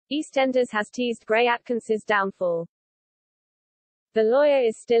EastEnders has teased Gray Atkins's downfall. The lawyer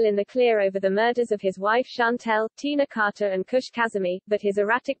is still in the clear over the murders of his wife Chantel, Tina Carter and Kush Kazemi, but his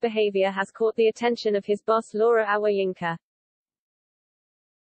erratic behavior has caught the attention of his boss Laura Awayinka.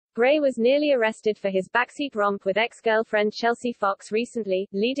 Gray was nearly arrested for his backseat romp with ex-girlfriend Chelsea Fox recently,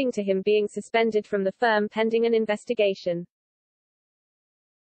 leading to him being suspended from the firm pending an investigation.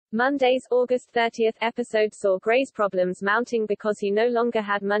 Monday's August 30th episode saw Gray's problems mounting because he no longer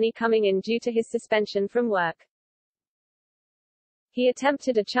had money coming in due to his suspension from work. He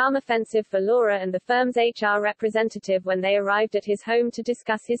attempted a charm offensive for Laura and the firm's HR representative when they arrived at his home to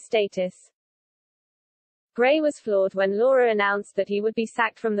discuss his status. Gray was floored when Laura announced that he would be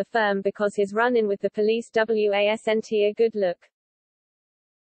sacked from the firm because his run-in with the police wasn't a good look.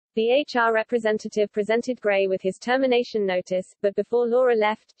 The HR representative presented Gray with his termination notice, but before Laura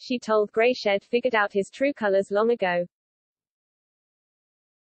left, she told Gray she'd figured out his true colors long ago.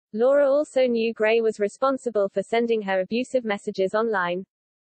 Laura also knew Gray was responsible for sending her abusive messages online.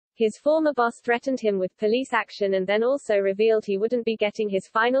 His former boss threatened him with police action and then also revealed he wouldn't be getting his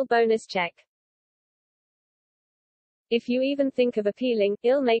final bonus check. If you even think of appealing,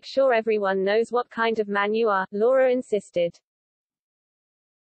 I'll make sure everyone knows what kind of man you are, Laura insisted.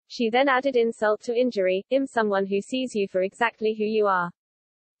 She then added insult to injury, I'm someone who sees you for exactly who you are.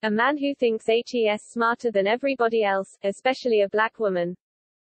 A man who thinks he's smarter than everybody else, especially a black woman.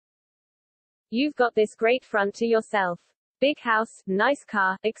 You've got this great front to yourself. Big house, nice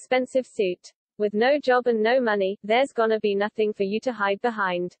car, expensive suit. With no job and no money, there's gonna be nothing for you to hide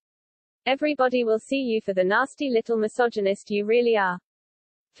behind. Everybody will see you for the nasty little misogynist you really are.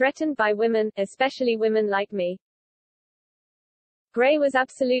 Threatened by women, especially women like me. Gray was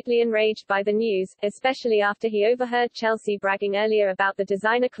absolutely enraged by the news, especially after he overheard Chelsea bragging earlier about the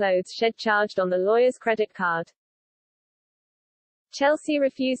designer clothes she'd charged on the lawyer's credit card. Chelsea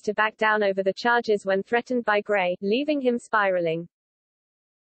refused to back down over the charges when threatened by Gray, leaving him spiraling.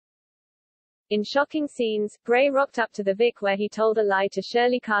 In shocking scenes, Gray rocked up to the Vic where he told a lie to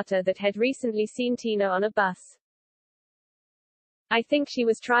Shirley Carter that had recently seen Tina on a bus. I think she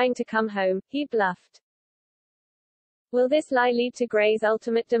was trying to come home, he bluffed. Will this lie lead to Gray's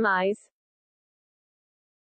ultimate demise?